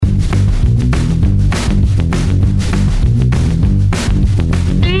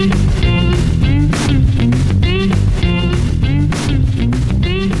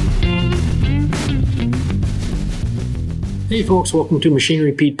Hey folks, welcome to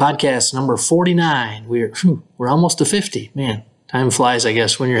Machinery Pete podcast number 49. We're almost to 50. Man, time flies, I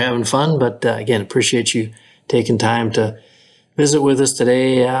guess, when you're having fun. But again, appreciate you taking time to visit with us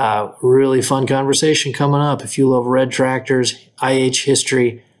today. Really fun conversation coming up. If you love red tractors, IH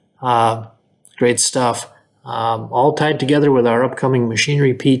history, great stuff. All tied together with our upcoming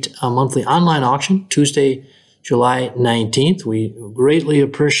Machinery Pete monthly online auction, Tuesday, July 19th. We greatly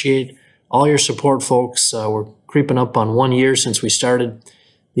appreciate all your support, folks. We're creeping up on 1 year since we started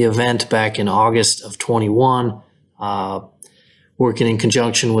the event back in August of 21. Working in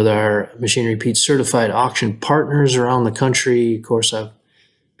conjunction with our Machinery Pete certified auction partners around the country. Of course, I've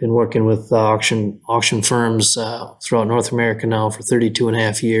been working with auction firms throughout North America now for 32 and a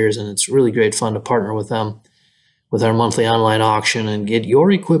half years, and it's really great fun to partner with them with our monthly online auction and get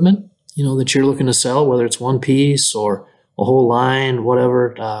your equipment, that you're looking to sell, whether it's one piece or a whole line,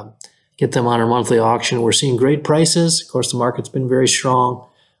 whatever. Get them on our monthly auction. We're seeing great prices. Of course, the market's been very strong.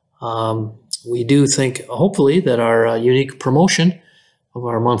 We do think, hopefully, that our unique promotion of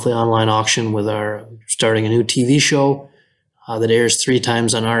our monthly online auction with our starting a new TV show that airs 3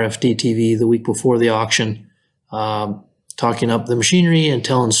 times on RFD TV the week before the auction, talking up the machinery and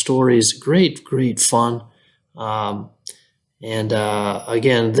telling stories. Great, great fun. Again,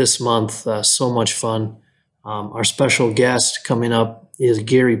 this month, so much fun. Our special guest coming up is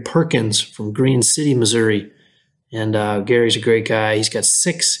Gary Perkins from Green City, Missouri. And Gary's a great guy. He's got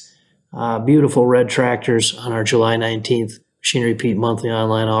 6 beautiful red tractors on our July 19th Machinery Pete monthly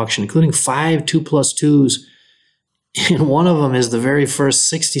online auction, including 5 2+2s. And one of them is the very first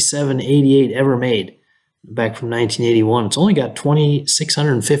 6788 ever made back from 1981. It's only got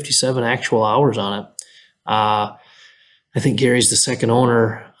 2,657 actual hours on it. I think Gary's the second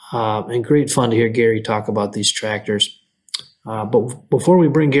owner. And great fun to hear Gary talk about these tractors. But before we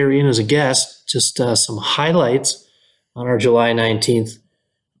bring Gary in as a guest, just some highlights on our July 19th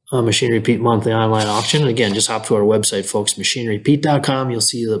Machinery Pete monthly online auction. And again, just hop to our website, folks, machinerypete.com. You'll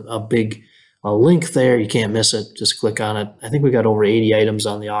see a big link there. You can't miss it. Just click on it. I think we got over 80 items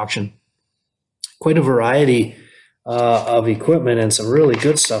on the auction. Quite a variety of equipment and some really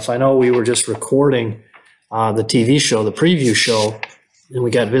good stuff. I know we were just recording the TV show, the preview show, and we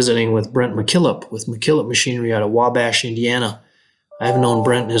got visiting with Brent McKillop with McKillop Machinery out of Wabash, Indiana. I've known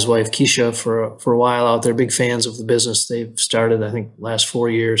Brent and his wife Keisha for a while out there, big fans of the business. They've started, I think, last 4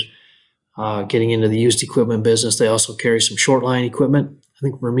 years getting into the used equipment business. They also carry some short line equipment. I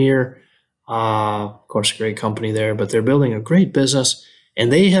think Vermeer, of course, a great company there, but they're building a great business. And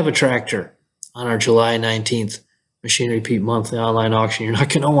they have a tractor on our July 19th Machinery Pete monthly online auction you're not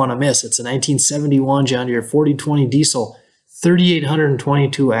going to want to miss. It's a 1971 John Deere 4020 diesel,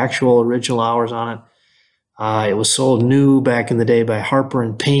 3,822 actual original hours on it. It was sold new back in the day by Harper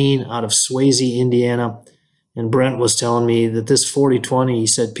and Payne out of Swayze, Indiana. And Brent was telling me that this 4020, he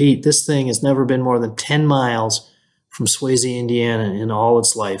said, Pete, this thing has never been more than 10 miles from Swayze, Indiana in all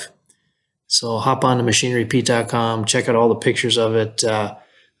its life. So hop on to machinerypete.com, check out all the pictures of it.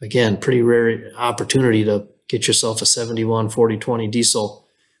 Again, pretty rare opportunity to get yourself a 71 4020 diesel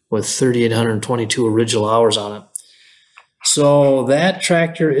with 3,822 original hours on it. So that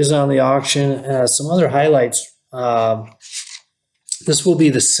tractor is on the auction. Some other highlights. This will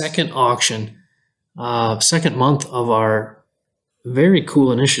be the second auction, second month of our very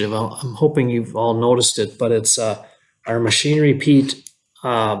cool initiative. I'm hoping you've all noticed it, but it's our Machinery Pete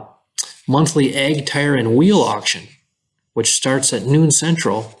monthly ag, tire, and wheel auction, which starts at noon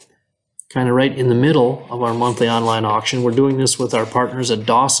Central, kind of right in the middle of our monthly online auction. We're doing this with our partners at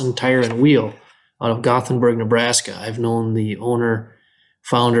Dawson Tire and Wheel out of Gothenburg, Nebraska. I've known the owner,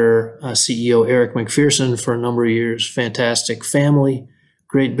 founder, CEO Eric McPherson for a number of years. Fantastic family,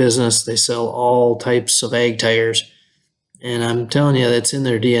 great business. They sell all types of ag tires. And I'm telling you, that's in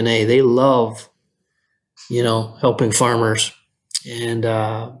their DNA. They love, helping farmers. And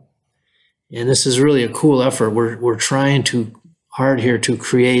this is really a cool effort. We're trying hard here to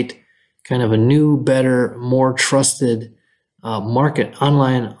create kind of a new, better, more trusted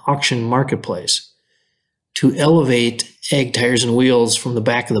online auction marketplace to elevate ag tires and wheels from the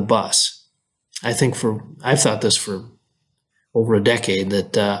back of the bus. I've thought this for over a decade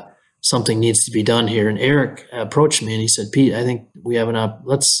that something needs to be done here. And Eric approached me and he said, Pete, I think we have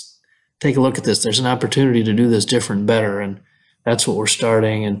let's take a look at this. There's an opportunity to do this different, better. And that's what we're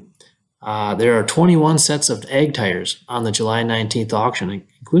starting. And there are 21 sets of ag tires on the July 19th auction,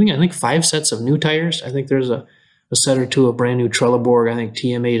 including, I think, 5 sets of new tires. I think there's a set or two of brand new Trelleborg, I think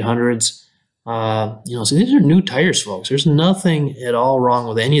TM800s. So these are new tires, folks. There's nothing at all wrong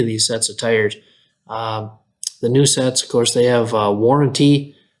with any of these sets of tires. The new sets, of course, they have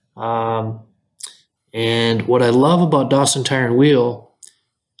warranty. And what I love about Dawson Tire and Wheel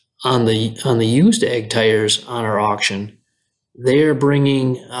on the used ag tires on our auction, they are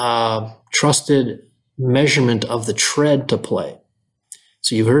bringing trusted measurement of the tread to play.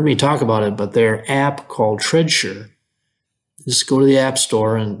 So you've heard me talk about it, but their app called TreadSure, just go to the App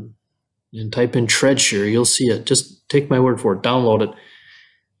Store and type in TreadSure. You'll see it. Just take my word for it. Download it.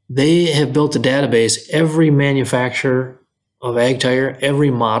 They have built a database, every manufacturer of ag tire,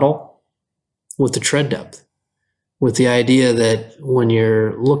 every model, with the tread depth, with the idea that when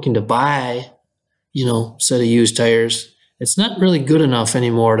you're looking to buy, set of used tires, it's not really good enough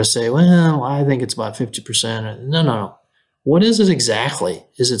anymore to say, well, I think it's about 50%. No. What is it exactly?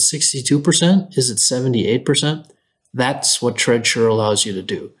 Is it 62%? Is it 78%? That's what TreadSure allows you to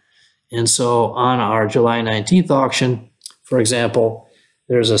do. And so on our July 19th auction, for example,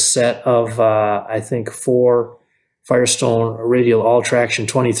 there's a set of, I think, 4 Firestone radial all-traction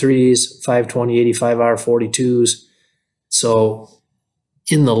 23s, 520 85R 42s. So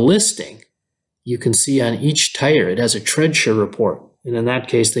in the listing, you can see on each tire, it has a TreadSure report. And in that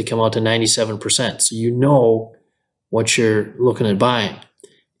case, they come out to 97%. So you know what you're looking at buying.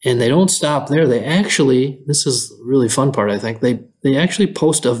 And they don't stop there. They actually, this is the really fun part, I think, they actually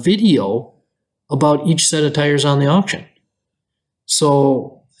post a video about each set of tires on the auction.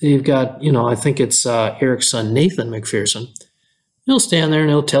 So you've got, I think it's Eric's son, Nathan McPherson. He'll stand there and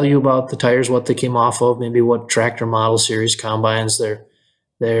he'll tell you about the tires, what they came off of, maybe what tractor model series combines they're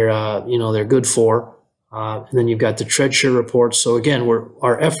good for. And then you've got the TreadSure report. So again,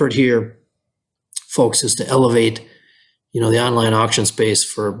 our effort here, folks, is to elevate, the online auction space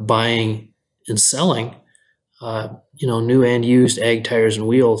for buying and selling, new and used ag tires and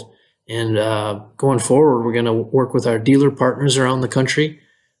wheels. And going forward, we're going to work with our dealer partners around the country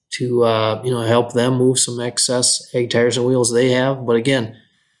to, help them move some excess ag tires and wheels they have. But again,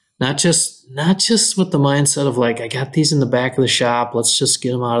 not just with the mindset of like, I got these in the back of the shop, let's just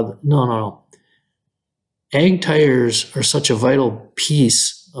get them out of the, no. Ag tires are such a vital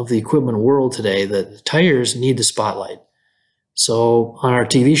piece of the equipment world today that the tires need the spotlight. So on our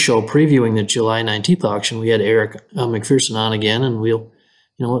TV show previewing the July 19th auction, we had Eric McPherson on again, and it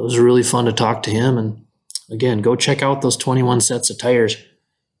was really fun to talk to him. And again, go check out those 21 sets of tires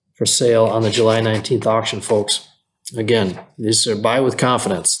for sale on the July 19th auction, folks. Again, these are buy with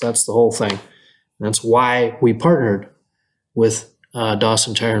confidence. That's the whole thing. That's why we partnered with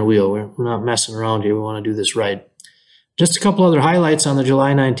Dawson Tire and Wheel. We're not messing around here. We want to do this right. Just a couple other highlights on the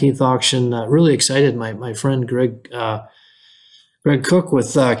July 19th auction. Really excited. My friend Greg Cook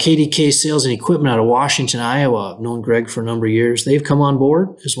with KDK Sales and Equipment out of Washington, Iowa. I've known Greg for a number of years. They've come on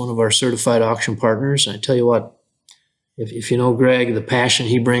board as one of our certified auction partners. And I tell you what, if you know Greg, the passion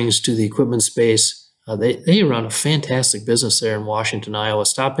he brings to the equipment space, they run a fantastic business there in Washington, Iowa.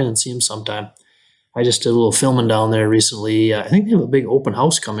 Stop in and see them sometime. I just did a little filming down there recently. I think they have a big open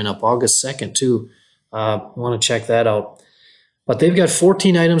house coming up August 2nd, too. Want to check that out. But they've got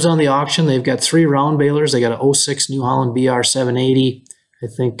 14 items on the auction. They've got 3 round balers. They got an 06 New Holland BR 780. I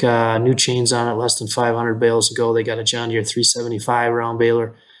think new chains on it, less than 500 bales ago. They got a John Deere 375 round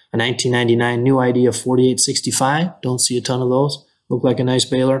baler, a 1999 New Idea 4865. Don't see a ton of those. Look like a nice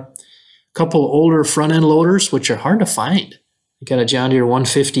baler. A couple older front end loaders, which are hard to find. You got a John Deere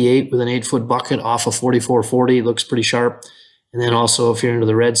 158 with an 8-foot bucket off of 4440. It looks pretty sharp. And then also, if you're into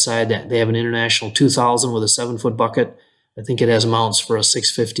the red side, they have an International 2000 with a 7-foot bucket. I think it has mounts for a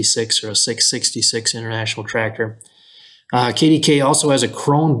 656 or a 666 International tractor. KDK also has a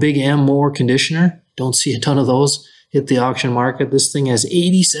Krone Big M mower conditioner. Don't see a ton of those hit the auction market. This thing has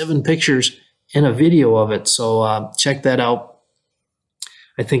 87 pictures and a video of it, so check that out.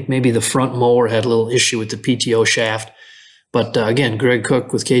 I think maybe the front mower had a little issue with the PTO shaft. But again, Greg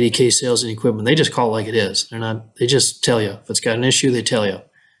Cook with KDK Sales and Equipment, they just call it like it is. They just tell you. If it's got an issue, they tell you.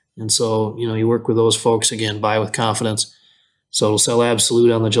 And so, you work with those folks, again, buy with confidence. So it'll sell absolute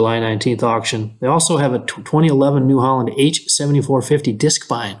on the July 19th auction. They also have a 2011 New Holland H7450 disc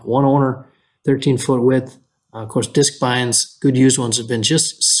bind, 1 owner, 13-foot width. Of course, disc binds, good used ones, have been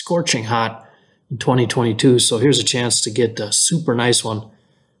just scorching hot in 2022. So here's a chance to get a super nice one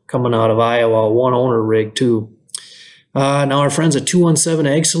coming out of Iowa, 1 owner rig too. Now our friends at 217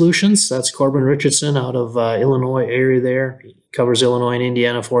 Ag Solutions, that's Corbin Richardson out of Illinois area there. He covers Illinois and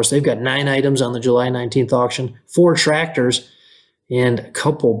Indiana for us. They've got 9 items on the July 19th auction, 4 tractors, and a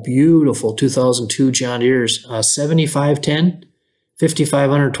couple beautiful 2002 John Deere's, 7510,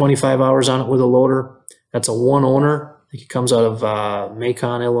 5,525 hours on it with a loader. That's a 1 owner. I think it comes out of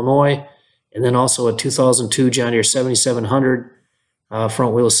Macon, Illinois. And then also a 2002 John Deere 7700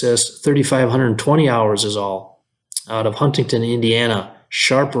 front wheel assist, 3,520 hours is all, out of Huntington, Indiana.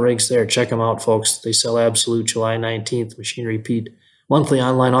 sharp rigs there. Check them out, folks. They sell absolute July 19th, Machinery Pete monthly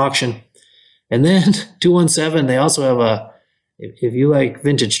online auction. And then 217, they also have if you like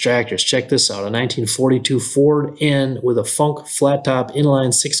vintage tractors, check this out. A 1942 Ford N with a Funk flat top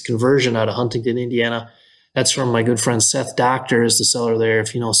inline 6 conversion out of Huntington, Indiana. That's from my good friend Seth Doctor is the seller there.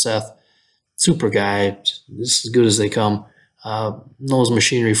 If you know Seth, super guy. This is as good as they come. Knows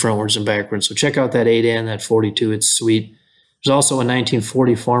machinery frontwards and backwards. So check out that 8N, that 42. It's sweet. There's also a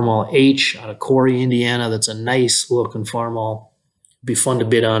 1940 Farmall H out of Corey, Indiana. That's a nice looking Farmall. Be fun to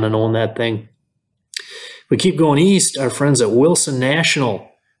bid on and own that thing. We keep going east. Our friends at Wilson National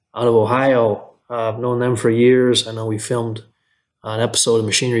out of Ohio. I've known them for years. I know we filmed an episode of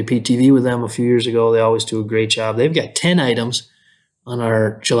Machinery Pete TV with them a few years ago. They always do a great job. They've got 10 items on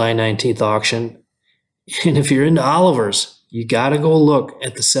our July 19th auction. And if you're into Olivers, you got to go look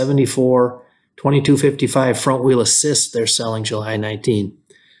at the 74 2255 front wheel assist they're selling July 19.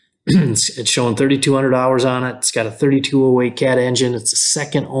 It's showing 3,200 hours on it. It's got a 3208 cat engine. It's a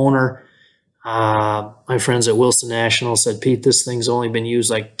second owner. My friends at Wilson National said, Pete, this thing's only been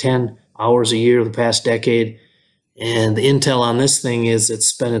used like 10 hours a year the past decade. And the intel on this thing is it's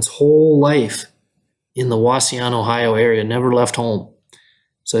spent its whole life in the Wauseon, Ohio area, never left home.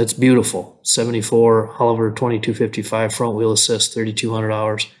 So it's beautiful. 74 Oliver 2255 front wheel assist, 3,200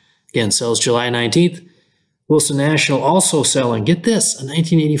 hours. Again, sells July 19th. Wilson National also selling, get this, a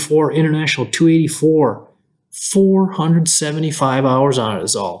 1984 International 284, 475 hours on it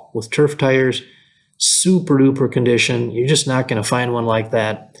is all, with turf tires, super duper condition. You're just not going to find one like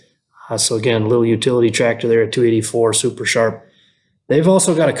that. So again, little utility tractor there at 284, super sharp. They've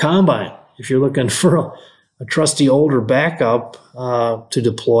also got a combine. If you're looking for a trusty older backup to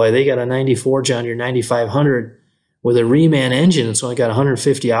deploy, they got a 94 John Deere 9500 with a Reman engine. It's only got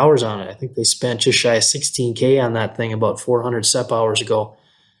 150 hours on it. I think they spent just shy of 16K on that thing about 400 SEP hours ago.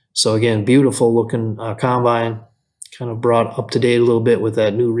 So again, beautiful looking combine, kind of brought up to date a little bit with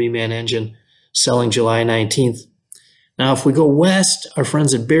that new Reman engine, selling July 19th. Now, if we go west, our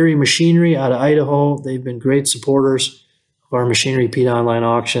friends at Berry Machinery out of Idaho, they've been great supporters of our Machinery Pete online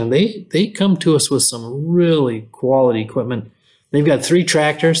auction. They come to us with some really quality equipment. They've got 3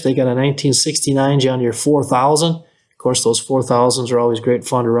 tractors. They got a 1969 John Deere 4000. Of course, those 4000s are always great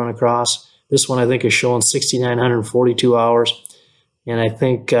fun to run across. This one, I think, is showing 6,942 hours. And I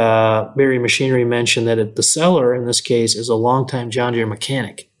think Berry Machinery mentioned that the seller, in this case, is a longtime John Deere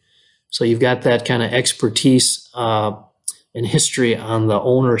mechanic. So you've got that kind of expertise and history on the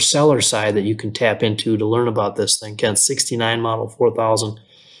owner-seller side that you can tap into to learn about this thing. Again, 69 model 4000.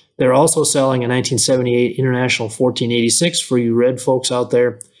 They're also selling a 1978 International 1486 for you red folks out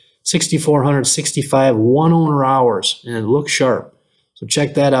there. 6,465 one-owner hours, and it looks sharp. So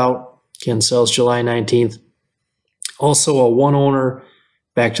check that out. Again, sells July 19th. Also a one-owner,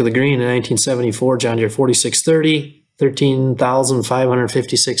 back to the green, in 1974 John Deere 4630,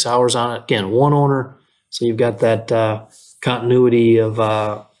 13,556 hours on it. Again, one owner, so you've got that continuity of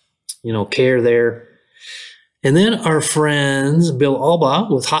care there. And then our friends, Bill Alba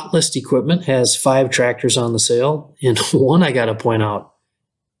with Hot List Equipment, has 5 tractors on the sale. And one I got to point out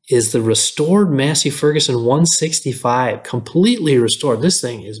is the restored Massey Ferguson 165, completely restored. This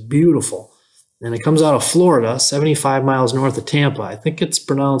thing is beautiful. And it comes out of Florida, 75 miles north of Tampa. I think it's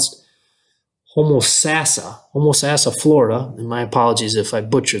pronounced Homosassa, Florida. And my apologies if I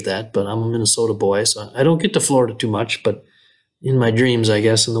butchered that, but I'm a Minnesota boy, so I don't get to Florida too much, but in my dreams, I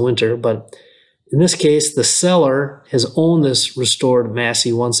guess, in the winter. But in this case, the seller has owned this restored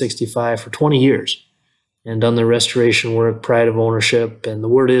Massey 165 for 20 years and done the restoration work, pride of ownership. And the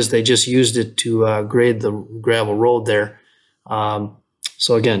word is they just used it to grade the gravel road there.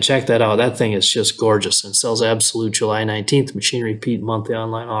 So again, check that out. That thing is just gorgeous and sells absolute July 19th, Machinery Pete monthly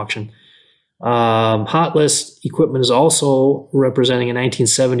online auction. Hot List Equipment is also representing a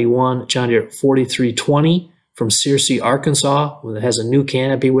 1971 John Deere 4320 from Searcy, Arkansas. It has a new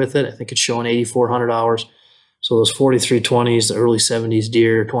canopy with it. I think it's showing 8,400 hours. So those 4320s, the early 70s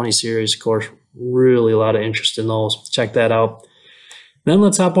Deere 20 series, of course, really a lot of interest in those. Check that out. Then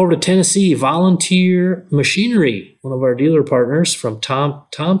let's hop over to Tennessee. Volunteer Machinery, one of our dealer partners from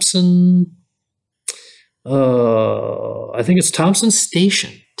Thompson, I think it's Thompson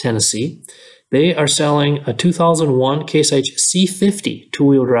Station, Tennessee. They are selling a 2001 Case IH C50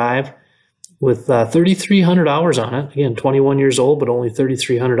 two-wheel drive with 3,300 hours on it. Again, 21 years old, but only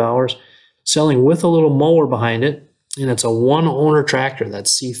 3,300 hours. Selling with a little mower behind it, and it's a one-owner tractor.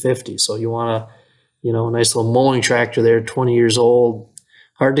 That's C50. So you want a nice little mowing tractor there, 20 years old.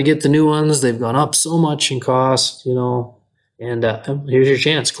 Hard to get the new ones. They've gone up so much in cost, and here's your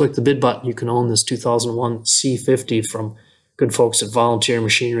chance. Click the bid button. You can own this 2001 C50 from good folks at Volunteer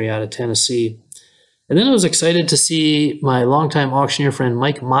Machinery out of Tennessee. And then I was excited to see my longtime auctioneer friend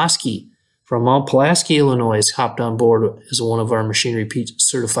Mike Moskey from Mount Pulaski, Illinois, hopped on board as one of our Machinery Pete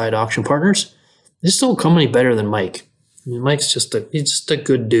certified auction partners. They just don't come any better than Mike. I mean, Mike's he's just a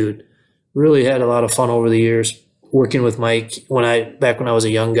good dude. Really had a lot of fun over the years working with Mike. Back when I was a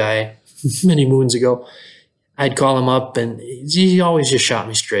young guy, many moons ago, I'd call him up and he always just shot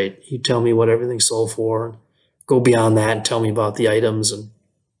me straight. He'd tell me what everything sold for, and go beyond that and tell me about the items, and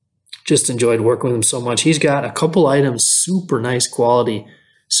just enjoyed working with him so much. He's got a couple items, super nice quality,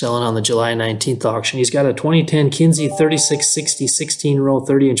 selling on the July 19th auction. He's got a 2010 Kinsey 3660 16-row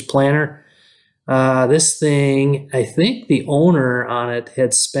 30-inch planter. This thing, I think the owner on it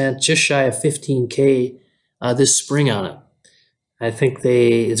had spent just shy of $15K this spring on it. I think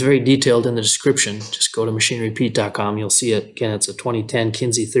it's very detailed in the description. Just go to machinerypete.com. You'll see it. Again, it's a 2010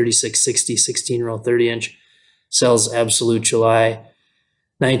 Kinsey 3660 16-row 30-inch. Sells absolute July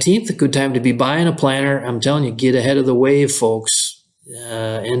 19th, a good time to be buying a planter. I'm telling you, get ahead of the wave, folks.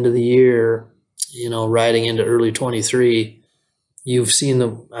 End of the year, riding into early 23. You've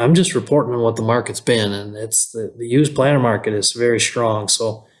seen I'm just reporting on what the market's been, and it's the used planter market is very strong.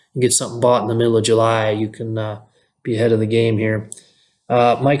 So you get something bought in the middle of July, you can be ahead of the game here.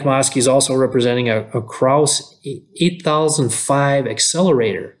 Mike Moskey is also representing a Kraus 8005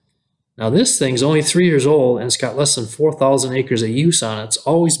 accelerator. Now, this thing's only 3 years old, and it's got less than 4,000 acres of use on it. It's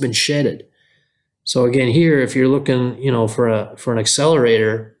always been shedded. So again, here, if you're looking, for an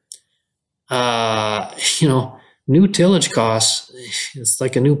accelerator, new tillage costs, it's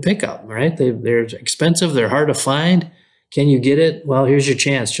like a new pickup, right? They're expensive. They're hard to find. Can you get it? Well, here's your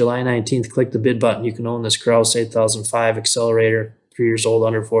chance. July 19th, click the bid button. You can own this Kraus 8005 accelerator, 3 years old,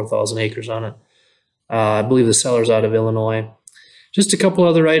 under 4,000 acres on it. I believe the seller's out of Illinois. Just a couple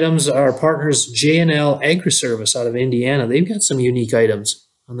other items. Our partners, J&L Agri-Service out of Indiana, they've got some unique items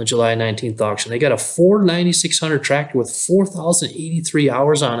on the July 19th auction. They got a Ford 9600 tractor with 4,083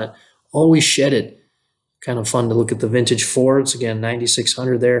 hours on it, always shedded. Kind of fun to look at the vintage Fords. Again,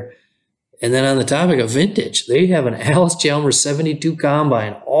 9600 there. And then on the topic of vintage, they have an Alice Chalmers 72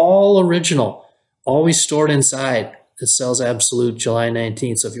 combine, all original, always stored inside. It sells absolute July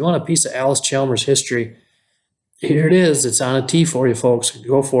 19th. So if you want a piece of Alice Chalmers history, here it is. It's on a tee for you, folks.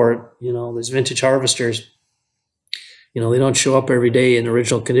 Go for it. These vintage harvesters, they don't show up every day in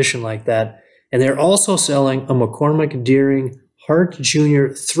original condition like that. And they're also selling a McCormick Deering Hart Jr.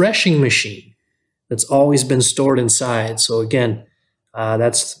 threshing machine that's always been stored inside. So again,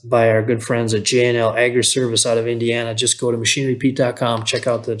 that's by our good friends at J&L Agri-Service out of Indiana. Just go to machinerypete.com, check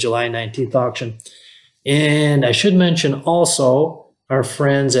out the July 19th auction. And I should mention also our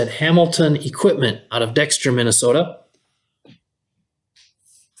friends at Hamilton Equipment out of Dexter, Minnesota.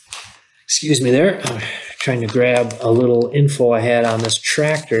 Excuse me there. I'm trying to grab a little info I had on this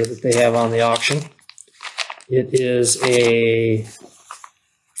tractor that they have on the auction. It's a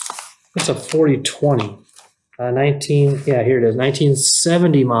 4020. Here it is,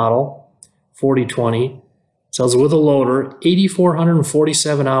 1970 model, 4020. Sells with a loader,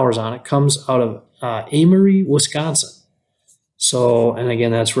 8,447 hours on it. Comes out of Amory, Wisconsin. So, and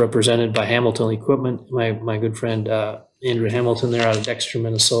again, that's represented by Hamilton Equipment, my good friend Andrew Hamilton there out of Dexter,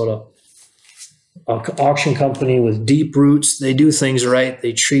 Minnesota. Auction company with deep roots. They do things right.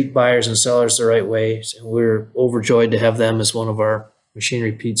 They treat buyers and sellers the right way. And we're overjoyed to have them as one of our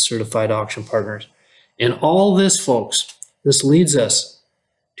Machinery Pete certified auction partners. And all this, folks, this leads us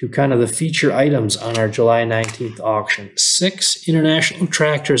to kind of the feature items on our July 19th auction. 6 international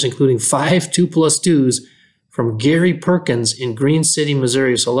tractors, including 5 2+2s from Gary Perkins in Green City,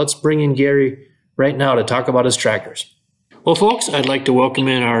 Missouri. So let's bring in Gary right now to talk about his tractors. Well, folks, I'd like to welcome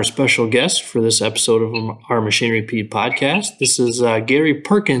in our special guest for this episode of our Machinery Pete podcast. This is Gary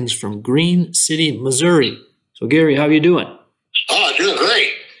Perkins from Green City, Missouri. So, Gary, how are you doing? Oh, doing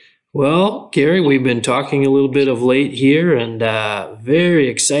great. Well, Gary, we've been talking a little bit of late here, and very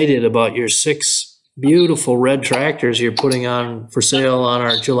excited about your 6 beautiful red tractors you're putting on for sale on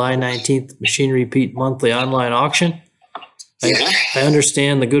our July 19th Machinery Pete monthly online auction. Yeah. I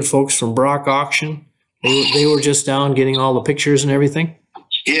understand the good folks from Brock Auction, they were just down getting all the pictures and everything.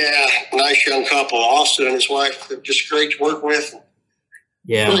 Yeah, nice young couple. Austin and his wife, they're just great to work with.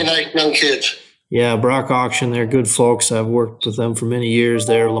 Yeah. Really nice young kids. Yeah, Brock Auction, they're good folks. I've worked with them for many years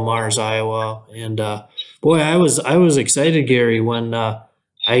there, Lamar's, Iowa. And boy, I was excited, Gary, when I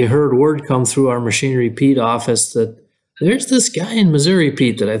heard word come through our Machinery Pete office that there's this guy in Missouri,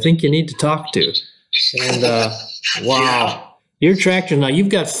 Pete, that I think you need to talk to. And wow, your tractor, now you've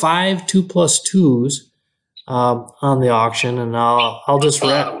got 5 2+2s on the auction, and I'll just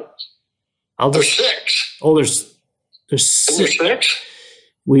wrap. There's 6. Oh, There's Is there 6. 6?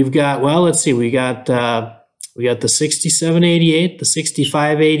 We've got, well, let's see. We got the 6788, the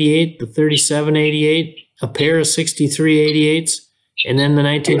 6588, the 3788, a pair of 6388s, and then the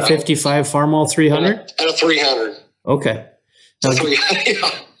 1955 Farmall 300. And a 300. Okay. Now, A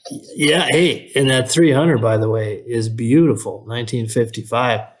 300. yeah, hey, and that 300, by the way, is beautiful,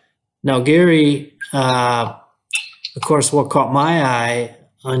 1955. Now, Gary, of course, what caught my eye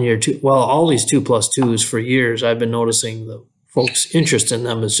on your all these 2+2s for years, I've been noticing the folks' interest in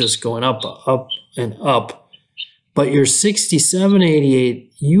them is just going up, up, and up. But your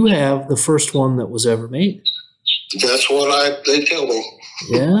 6788, you have the first one that was ever made. That's what they tell me.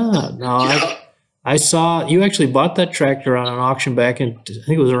 Yeah. Now, Yeah. I saw you actually bought that tractor on an auction back in, I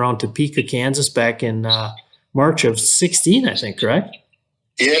think it was around Topeka, Kansas, back in March of 16, I think, correct?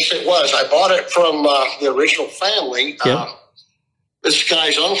 Yes, it was. I bought it from the original family. Yep. This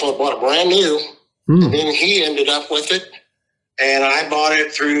guy's uncle bought it brand new, and then he ended up with it, and I bought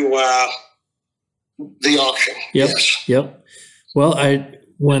it through the auction. Yep. Yes. Yep. Well,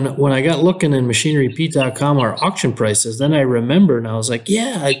 when I got looking in machinerypete.com our auction prices, then I remembered, and I was like,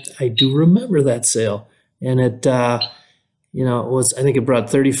 yeah, I do remember that sale. And it, it was, I think it brought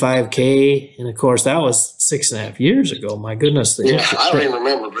 $35K. And of course, that was 6.5 years ago. My goodness. I don't even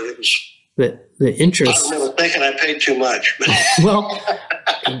remember, but it was. The interest. I remember thinking I paid too much. Well,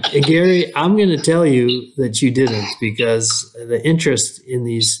 Gary, I'm going to tell you that you didn't, because the interest in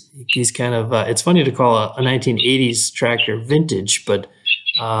these kind of, it's funny to call a 1980s tractor vintage, but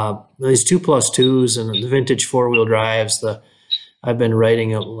these 2+2s and the vintage 4-wheel drives, I've been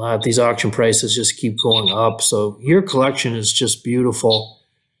writing a lot. These auction prices just keep going up. So your collection is just beautiful.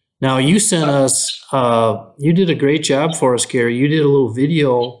 Now, you sent us, you did a great job for us, Gary. You did a little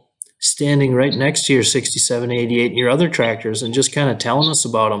video standing right next to your 6788 and your other tractors and just kind of telling us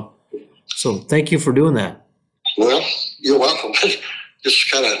about them. So thank you for doing that. Well, you're welcome.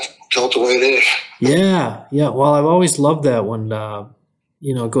 Just kind of tell it the way it is. Yeah. Well, I've always loved that when,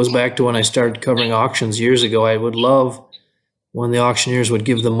 it goes back to when I started covering auctions years ago. I would love when the auctioneers would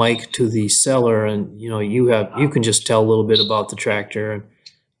give the mic to the seller and, you can just tell a little bit about the tractor. And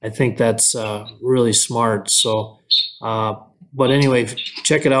I think that's really smart. So, but anyway,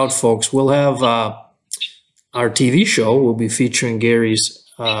 check it out, folks. We'll have our TV show. We'll be featuring Gary's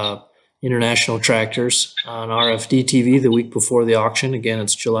International Tractors on RFD TV the week before the auction. Again,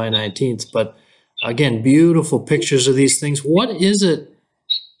 it's July 19th. But again, beautiful pictures of these things. What is it,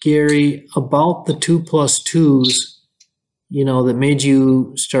 Gary, about the 2+2s, that made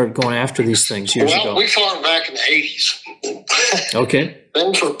you start going after these things years ago? Well, we farmed back in the 80s. Okay.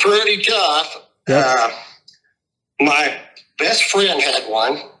 Things were pretty tough. Yep. My best friend had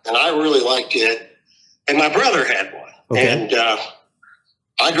one, and I really liked it. And my brother had one. Okay. And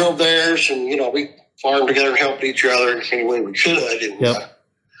I drove theirs, and, we farmed together and helped each other any way we could. And, Yep.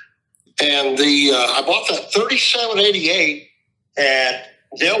 I bought that 3788 at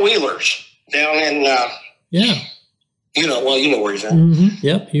Dale Wheeler's down in, Yeah. you know where he's at. Mm-hmm.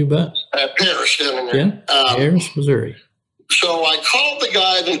 Yep, you bet. At Paris down in there. Yeah, Paris, Missouri. So I called the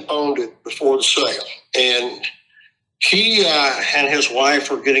guy that owned it before the sale, and he and his wife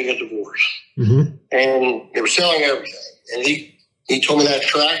were getting a divorce, Mm-hmm. and they were selling everything. And he told me that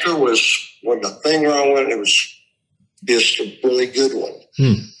tractor wasn't a thing wrong with it. It was just a really good one.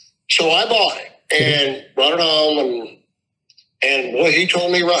 Hmm. So I bought it and brought it home, and boy, he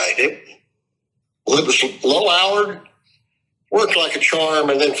told me right. It was low-hour, worked like a charm,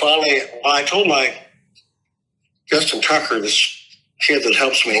 and then finally I told my Justin Tucker, this kid that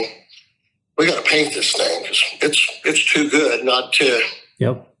helps me, we got to paint this thing because it's too good not to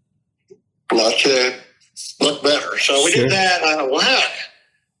look better. So we Sure. did that, and I thought, well, heck,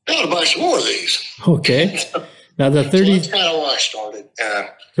 I ought to buy some more of these. Okay. Now the So 30, that's kind of where I started.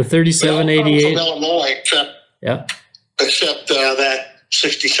 the 3788. From Illinois, Yeah. except that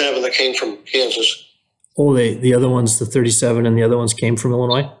 67 that came from Kansas. Oh, the other ones, the 37 and the other ones came from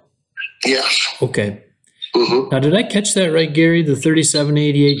Illinois? Yes. Okay. Mm-hmm. Now, did I catch that right, Gary? The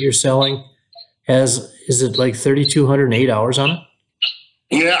 3788 you're selling is it like 3,208 hours on it?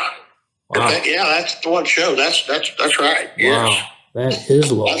 Yeah. Wow. Yeah, that's the one show. That's right. Yes. Wow. That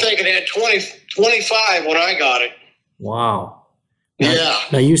is low. I think it had 25 when I got it. Wow. Yeah.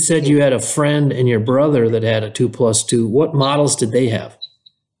 Now, you said you had a friend and your brother that had a 2+2. What models did they have?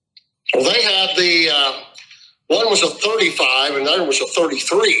 Well, they had one was a 35 and the other was a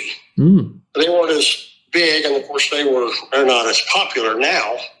 33. Mm. They weren't as big, and of course they're not as popular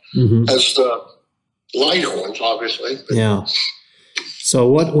now Mm-hmm. as the lighter ones, obviously. But Yeah. So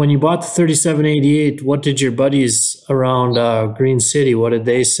when you bought the 3788, what did your buddies around Green City, what did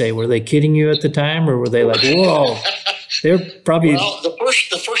they say? Were they kidding you at the time, or were they like, whoa? They're probably. Well, the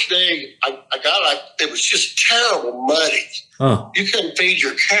first day I got it, it was just terrible muddy. Oh. You couldn't feed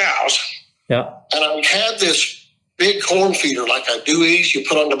your cows. Yeah. And I had this big corn feeder like a Dewey's you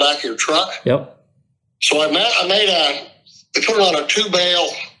put on the back of your truck. Yep. So we put it on a 2-bale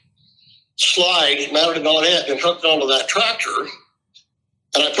slide, mounted it on it, and hooked it onto that tractor.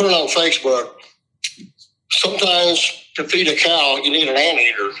 And I put it on Facebook. Sometimes to feed a cow, you need an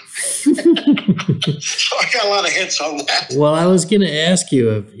anteater. So I got a lot of hits on that. Well, I was going to ask you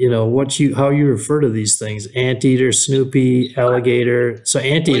if how you refer to these things: anteater, Snoopy, alligator. So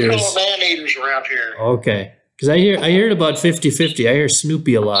anteaters. We call them anteaters around here. Okay, because I hear it about 50-50. I hear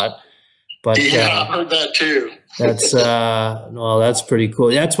Snoopy a lot, but yeah, I've heard that too. That's pretty cool.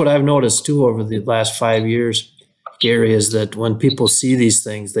 That's what I've noticed too over the last 5 years, Gary, is that when people see these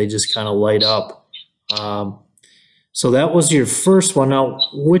things, they just kind of light up. So that was your first one. Now,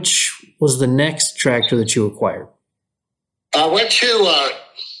 which was the next tractor that you acquired? I went to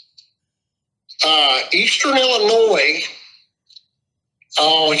Eastern Illinois.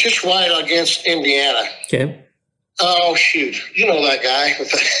 Oh, just right against Indiana. Okay. Oh, shoot. You know that guy.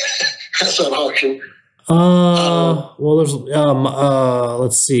 That's an auction. Well, there's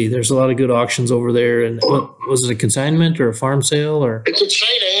let's see. There's a lot of good auctions over there. And what was it, a consignment or a farm sale or? It's in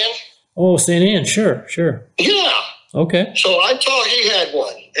St. Anne. Oh, St. Anne. Sure. Yeah. Okay. So I thought he had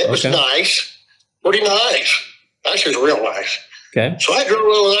one. It was nice. Pretty nice. Actually, it was real nice. Okay. So I drove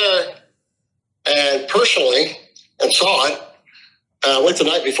over there and personally and saw it. I went the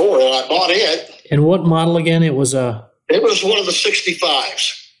night before and I bought it. And what model again? It was a. It was one of the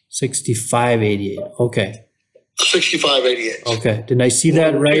 65s. 6588. Okay. 6588. Okay. Didn't I see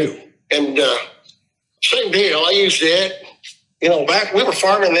that right? And same deal. I used it. Back we were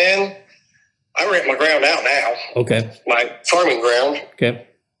farming then. I rent my ground out now. Okay. My farming ground. Okay.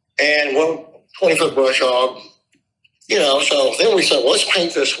 And 20-foot brush hog. So then we said, well, let's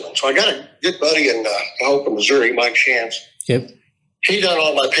paint this one. So I got a good buddy in Hope, Missouri, Mike Shantz. Yep. He done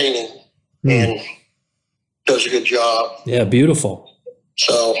all my painting and does a good job. Yeah, beautiful.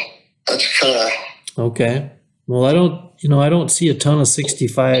 So that's kind of okay. Well, I don't see a ton of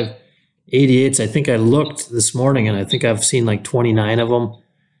 6588s. I think I looked this morning, and I think I've seen like 29 of them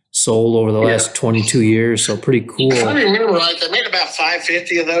sold over the last 22 years. So pretty cool. If I remember right, they made about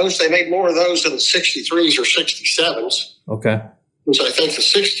 550 of those. They made more of those than the 63s or 67s. Okay. So I think the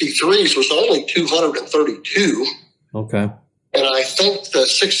 63s was only 232. Okay. And I think the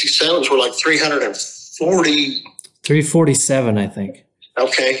 67s were like 340. 347, I think.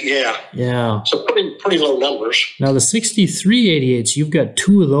 Okay, yeah. Yeah. So pretty low numbers. Now the 6388s, you've got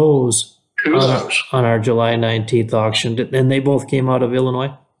two of those. On our July 19th auction. And they both came out of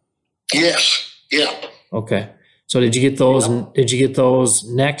Illinois? Yes. Yeah. Okay. So did you get those? Yeah. Did you get those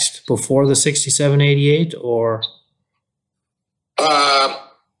next before the 6788 or?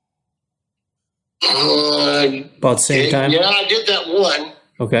 About the same time? Yeah, I did that one.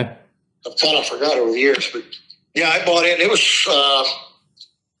 Okay. I've kind of forgot over the years, but yeah, I bought it. It was,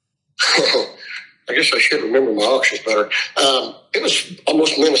 I guess I should remember my auctions better. It was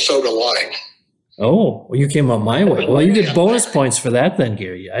almost Minnesota line. Oh, well, you came up my way. Well, you get bonus points for that then,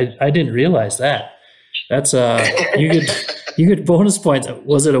 Gary. I didn't realize that. That's you get bonus points.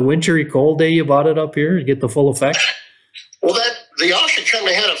 Was it a wintry cold day you bought it up here to get the full effect? Well, the auction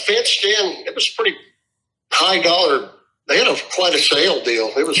company had a fenced in. It was pretty high dollar. They had quite a sale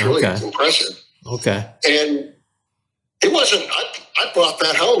deal. It was really impressive. Okay. And it wasn't. I brought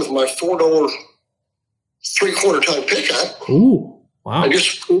that home with my 4-door, 3/4 ton pickup. Ooh, wow! I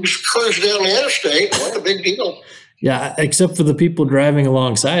just cruised down the interstate. What a big deal! Yeah, except for the people driving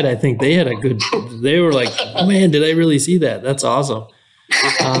alongside, I think they had a good. They were like, "Oh man, did I really see that? That's awesome."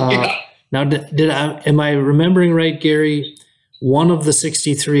 Yeah. Now, am I remembering right, Gary? One of the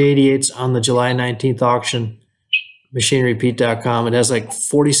 6388s on the July 19th auction, MachineryPete.com, it has like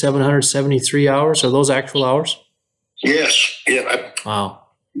 4,773 hours. Are those actual hours? Yes. Yeah. Wow.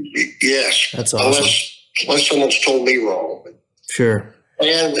 Yes. That's awesome. Unless someone's told me wrong. Sure.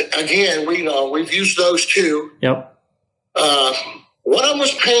 And again, we've used those too. Yep. One of them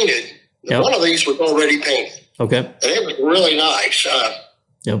was painted. Yep. One of these was already painted. Okay. And it was really nice.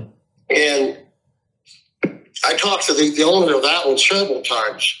 Yep. And I talked to the owner of that one several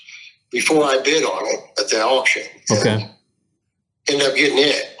times before I bid on it at the auction. Okay. Ended up getting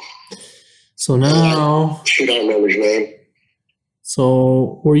it. So now, I don't remember his name.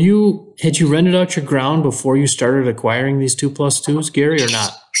 So had you rented out your ground before you started acquiring these 2+2s, Gary, or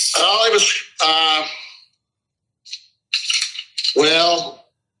not? Oh, it was, well,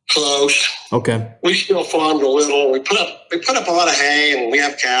 close. Okay. We still farmed a little. We put up a lot of hay, and we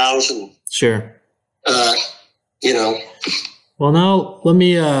have cows, and sure. Well, now let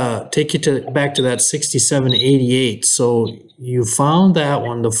me take you back to that 6788. So you found that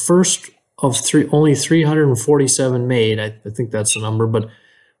one, the first of only 347 made. I think that's the number. But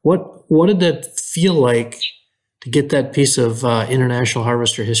what did that feel like to get that piece of International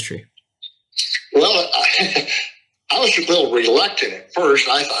Harvester history? Well, I was a little reluctant at first.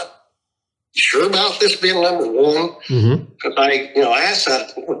 I thought, sure about this being number one? Because I asked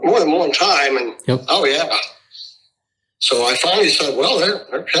that more than one time, and oh yeah. So I finally said, well,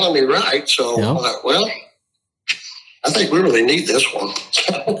 they're telling me right. So I thought, well, I think we really need this one.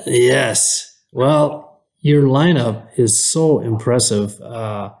 Yes. Well, your lineup is so impressive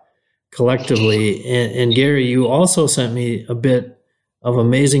collectively. And Gary, you also sent me a bit of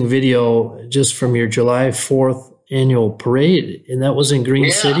amazing video just from your July 4th annual parade, and that was in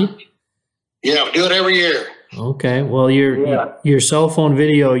Green City? Yeah, we do it every year. Okay. Well, your cell phone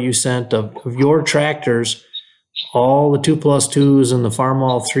video you sent of your tractors, all the 2+2s and the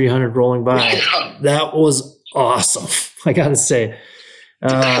Farmall 300 rolling by, that was awesome. I got to say.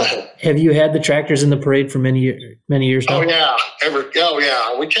 Have you had the tractors in the parade for many years now? Oh, yeah.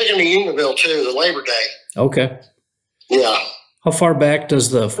 We take them to Unionville, too, the Labor Day. Okay. Yeah. How far back does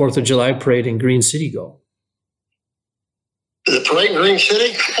the 4th of July parade in Green City go? The parade in Green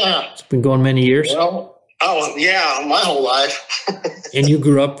City? It's been going many years? Well, my whole life. And you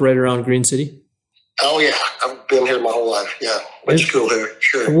grew up right around Green City? Oh, yeah. I've been here my whole life, yeah. Went to school here,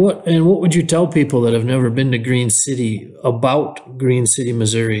 sure. What would you tell people that have never been to Green City about Green City,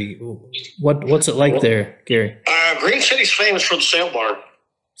 Missouri? What's it like there, Gary? Green City's famous for the sale barn.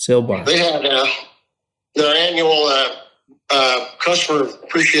 Sale barn. They had their annual customer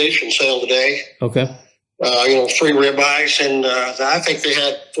appreciation sale today. Okay. Free ribeyes, and I think they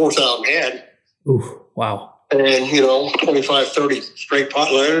had 4,000 head. Ooh, wow. And, 25, 30 straight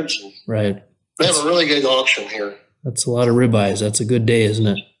pot loads. Right. They have a really good auction here. That's a lot of ribeyes. That's a good day, isn't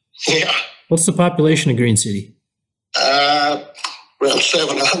it? Yeah. What's the population of Green City? Around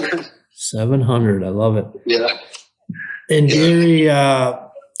 700. 700. I love it. Yeah. And Gary,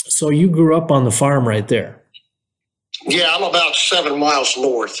 so you grew up on the farm right there? Yeah, I'm about 7 miles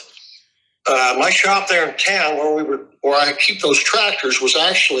north. My shop there in town where I keep those tractors was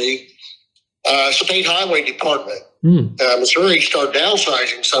actually State Highway Department. Missouri started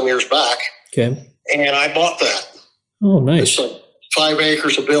downsizing some years back. Okay. And I bought that. Oh, nice. It's like 5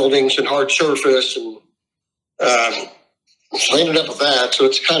 acres of buildings and hard surface, and so I ended up with that. So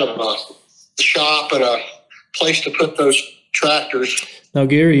it's kind of a shop and a place to put those tractors. Now,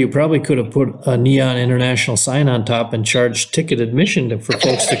 Gary, you probably could have put a Neon International sign on top and charged ticket admission for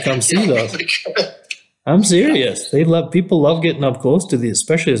folks to come see those. I'm serious. People love getting up close to these,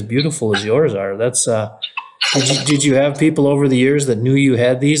 especially as beautiful as yours are. That's did you have people over the years that knew you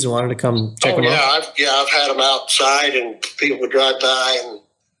had these and wanted to come check them out? I've had them outside, and people would drive by, and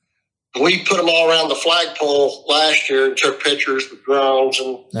we put them all around the flagpole last year and took pictures with drones.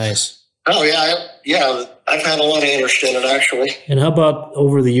 And nice. Oh yeah, I've had a lot of interest in it, actually. And how about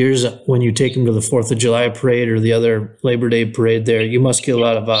over the years when you take them to the 4th of July parade or the other Labor Day parade there? You must get a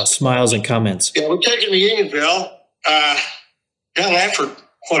lot of smiles and comments. Yeah, we take them to Unionville. Done that for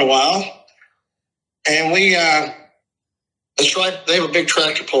quite a while. And that's right, they have a big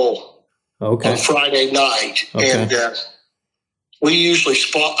tractor pull on Friday night. Okay. And we usually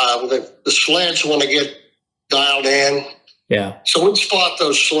spot the sleds when they get dialed in. Yeah. So we spot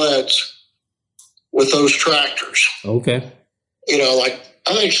those sleds with those tractors. Okay. I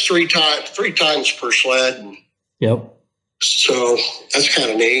think it's three times per sled. And yep. So that's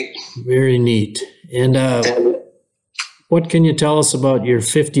kind of neat. Very neat. And what can you tell us about your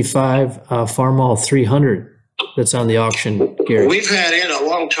 55 Farmall 300 that's on the auction, Gary? We've had it a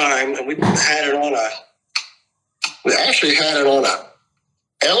long time, and we actually had it on a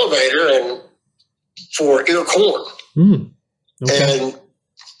elevator and for ear corn. Okay. And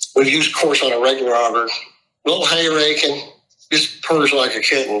we've used, of course, on a regular auger. Little hay raking, just purrs like a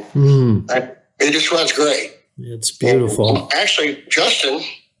kitten. It just runs great. It's beautiful. And actually, Justin,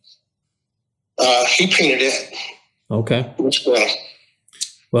 he painted it. Okay.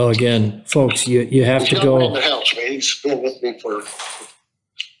 Well, again, folks, you have to go. That helps me. He's been with me for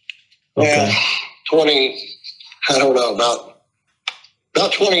 20. I don't know, about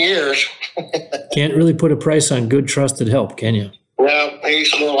 20 years. Can't really put a price on good, trusted help, can you? Well,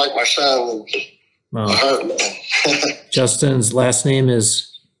 he's more like my son than a heart man. Justin's last name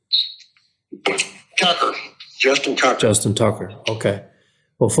is Tucker. Justin Tucker. Justin Tucker. Okay.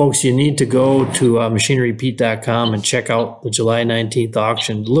 Well, folks, you need to go to machinerypete.com and check out the July 19th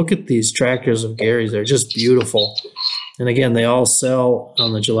auction. Look at these tractors of Gary's. They're just beautiful. And again, they all sell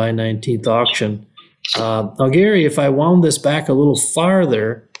on the July 19th auction. Now, Gary, if I wound this back a little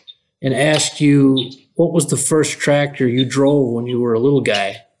farther and asked you what was the first tractor you drove when you were a little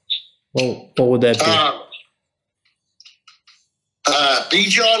guy, what would that be? B.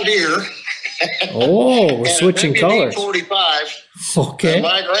 John Deere. Oh, we're switching colors. 45. Okay.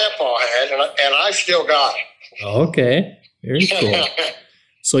 My grandpa had, and I still got it. Okay. Very cool.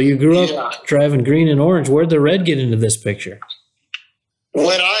 So you grew up driving green and orange. Where'd the red get into this picture?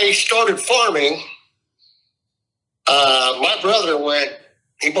 When I started farming, my brother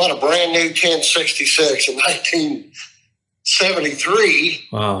he bought a brand new 1066 in 1973.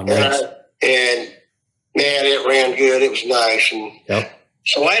 Wow, nice. And man, it ran good. It was nice. And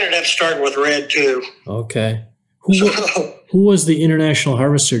so I ended up starting with red too. Okay. Who was the International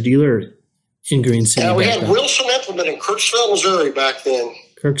Harvester dealer in Green City? We had Wilson Implement in Kirksville, Missouri back then.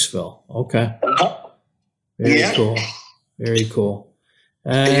 Kirksville. Okay. Very cool. Very cool.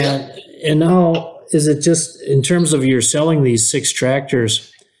 And now, is it just in terms of you're selling these 6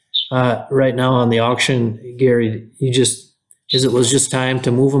 tractors right now on the auction, Gary? Was just time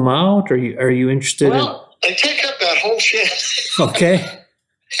to move them out, or are you interested they take up that whole shed. Okay.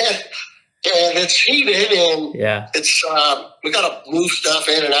 and it's heated, and it's we got to move stuff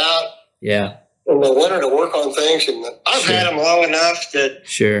in and out. Yeah. In the winter to work on things, and I've had them long enough that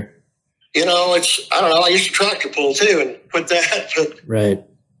I don't know. I used to tractor pull too, and put that, but right.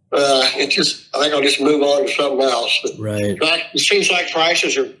 I think I'll just move on to something else. But right. It seems like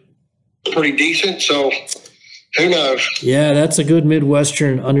prices are pretty decent, so who knows? Yeah, that's a good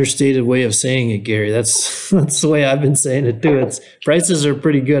Midwestern understated way of saying it, Gary. That's the way I've been saying it too. Prices are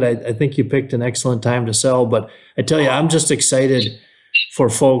pretty good. I think you picked an excellent time to sell, but I tell you, I'm just excited for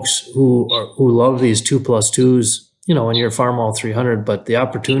folks who love these 2+2s, in your Farmall 300, but the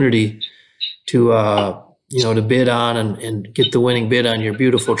opportunity to to bid on and get the winning bid on your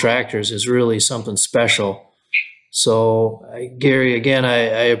beautiful tractors is really something special. So, Gary, again, I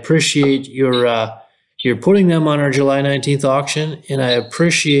appreciate your putting them on our July 19th auction, and I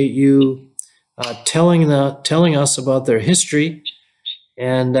appreciate you telling us about their history.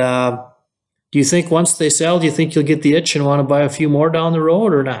 And do you think once they sell, do you think you'll get the itch and want to buy a few more down the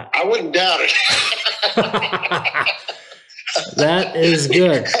road or not? I wouldn't doubt it. That is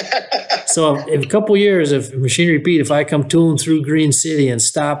good. So in a couple of years, if Machinery Pete, if I come tooling through Green City and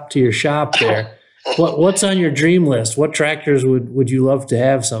stop to your shop there, what's on your dream list? What tractors would you love to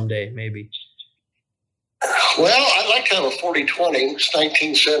have someday, maybe? Well, I'd like to have a 4020. It's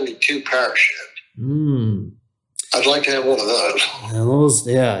 1972 power shed. I'd like to have one of those.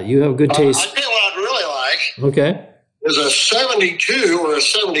 And you have good taste. I tell you what I'd really like. Okay. Is a 72 or a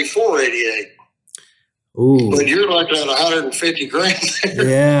 74 88. Ooh. But you're looking at 150 grand.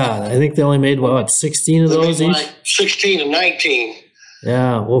 Yeah, I think they only made 16 of those each. 16 and 19.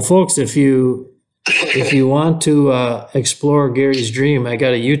 Yeah. Well, folks, if you want to explore Gary's dream, I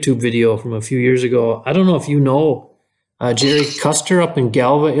got a YouTube video from a few years ago. I don't know if you know Jerry Custer up in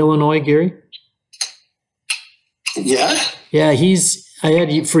Galva, Illinois, Gary. Yeah. Yeah, I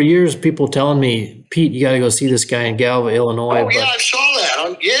had for years people telling me, Pete, you got to go see this guy in Galva, Illinois. Oh, yeah, I saw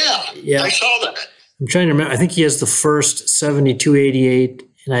that. Yeah, I saw that. I'm trying to remember. I think he has the first 7288,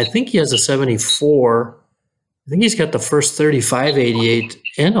 and I think he has a 74. I think he's got the first 3588,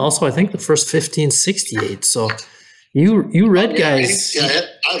 and also I think the first 1568. So you red guys. Yeah,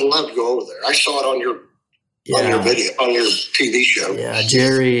 I'd love to go over there. I saw it on your video, on your TV show. Yeah,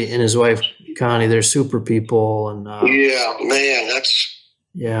 Jerry and his wife Connie, they're super people, and yeah, man, that's.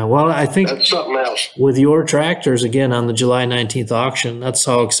 Yeah, well, I think that's something else. With your tractors, again, on the July 19th auction, that's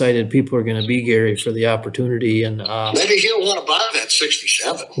how excited people are going to be, Gary, for the opportunity. And maybe he'll want to buy that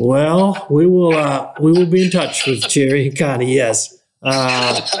 67. Well, we will be in touch with Jerry and Connie, yes.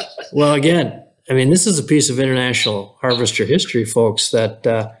 Well, again, I mean, this is a piece of International Harvester history, folks, that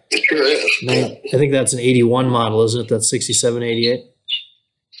it sure is. I think that's an 81 model, isn't it? That's 6788?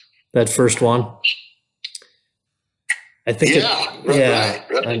 That first one? I think right.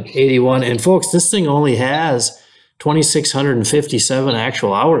 81. And folks, this thing only has 2,657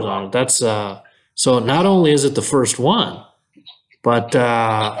 actual hours on it. That's so not only is it the first one, but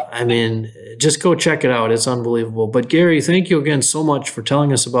I mean, just go check it out. It's unbelievable. But Gary, thank you again so much for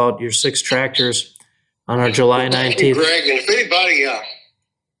telling us about your 6 tractors on our July 19th. Thank you, Greg. And if anybody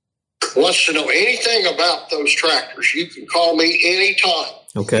wants to know anything about those tractors, you can call me anytime.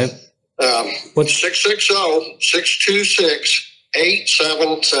 Okay.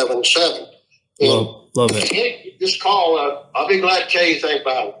 660-626-8777. Love it. Just call. I'll be glad to tell you anything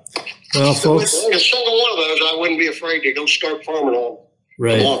about it. Well, folks, a single one of those, I wouldn't be afraid to go start farming on.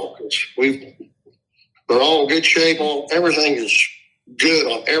 Right. We're all in good shape. Everything is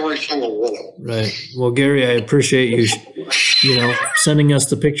good on every single one of them. Right. Well, Gary, I appreciate you, sending us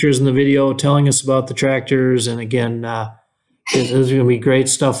the pictures and the video, telling us about the tractors. And again, this is going to be great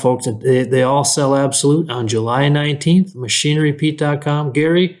stuff, folks. They all sell absolute on July 19th, machinerypete.com.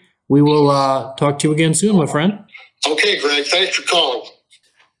 Gary, we will talk to you again soon, my friend. Okay, Greg. Thanks for calling.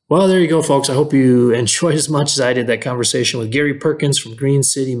 Well, there you go, folks. I hope you enjoyed as much as I did that conversation with Gary Perkins from Green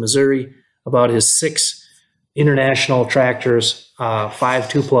City, Missouri, about his 6 international tractors, 5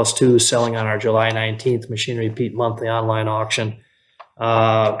 2+2s selling on our July 19th Machinery Pete monthly online auction.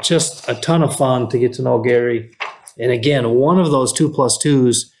 Just a ton of fun to get to know Gary. And again, one of those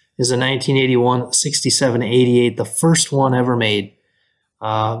 2+2s is a 1981 6788, the first one ever made.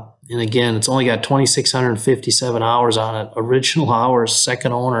 And again, it's only got 2,657 hours on it, original hours,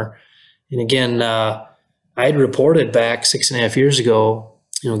 second owner. And again, I had reported back 6.5 years ago,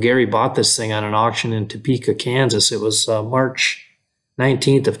 Gary bought this thing on an auction in Topeka, Kansas. It was March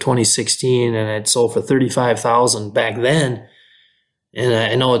 19th of 2016, and it sold for $35,000 back then. And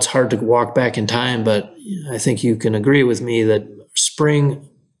I know it's hard to walk back in time, but I think you can agree with me that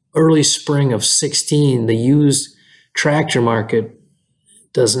early spring of 16, the used tractor market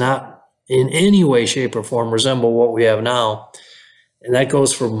does not in any way, shape, or form resemble what we have now. And that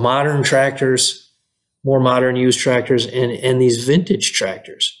goes for modern tractors, more modern used tractors, and these vintage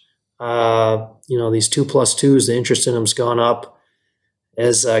tractors. These 2+2s, the interest in them's gone up.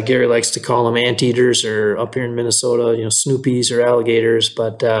 As Gary likes to call them, anteaters, or up here in Minnesota, Snoopies or alligators.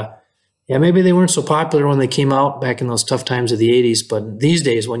 But maybe they weren't so popular when they came out back in those tough times of the 80s. But these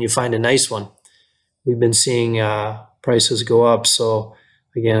days, when you find a nice one, we've been seeing prices go up. So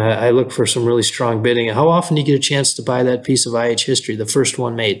again, I look for some really strong bidding. How often do you get a chance to buy that piece of IH history, the first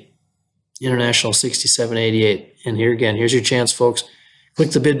one made, International 6788? And here's your chance, folks.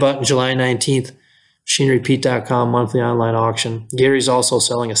 Click the bid button July 19th, machinerypete.com monthly online auction. Gary's also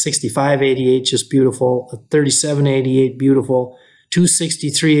selling a 6588, just beautiful, a 3788, beautiful,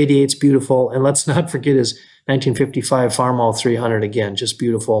 26388's beautiful, and let's not forget his 1955 Farmall 300, again, just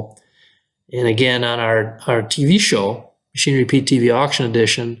beautiful. And again, on our TV show, Machinery Pete TV Auction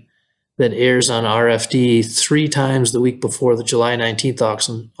Edition, that airs on RFD 3 times the week before the July 19th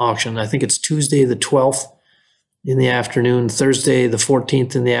auction. I think it's Tuesday the 12th in the afternoon, Thursday the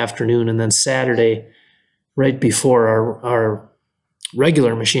 14th in the afternoon, and then Saturday right before our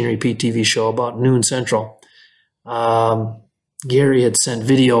regular Machinery Pete TV show, about noon Central. Gary had sent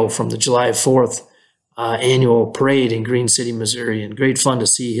video from the July 4th annual parade in Green City, Missouri, and great fun to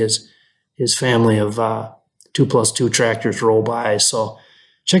see his family of 2+2 tractors roll by. So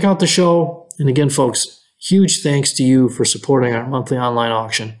check out the show. And again, folks, huge thanks to you for supporting our monthly online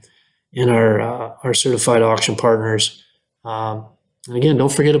auction and our certified auction partners. And again,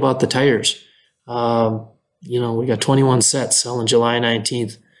 don't forget about the tires. We got 21 sets selling July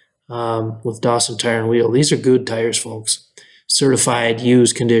 19th with Dawson Tire and Wheel. These are good tires, folks. Certified,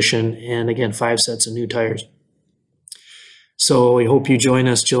 used condition, and again, 5 sets of new tires. So we hope you join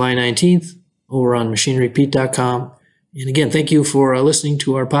us July 19th over on machinerypete.com. And again, thank you for listening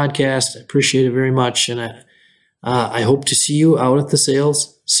to our podcast. I appreciate it very much. And I hope to see you out at the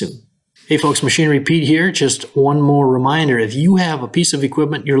sales soon. Hey folks, Machinery Pete here. Just one more reminder. If you have a piece of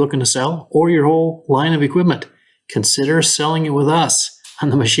equipment you're looking to sell, or your whole line of equipment, consider selling it with us on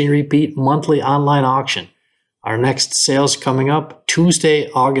the Machinery Pete monthly online auction. Our next sale's coming up Tuesday,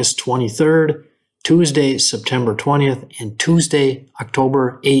 August 23rd, Tuesday, September 20th, and Tuesday,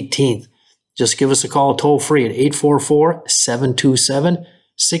 October 18th. Just give us a call toll free at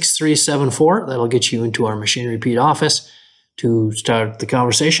 844-727-6374. That'll get you into our Machinery Pete office to start the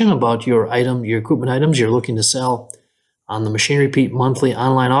conversation about your equipment items you're looking to sell on the Machinery Pete monthly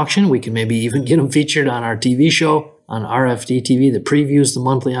online auction. We can maybe even get them featured on our TV show on RFD TV that previews the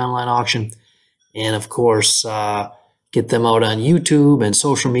monthly online auction. And of course, get them out on YouTube and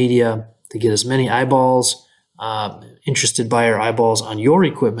social media to get as many eyeballs, interested buyer eyeballs on your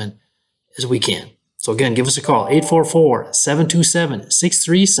equipment as we can. So again, give us a call,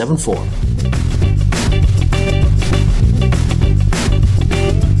 844-727-6374.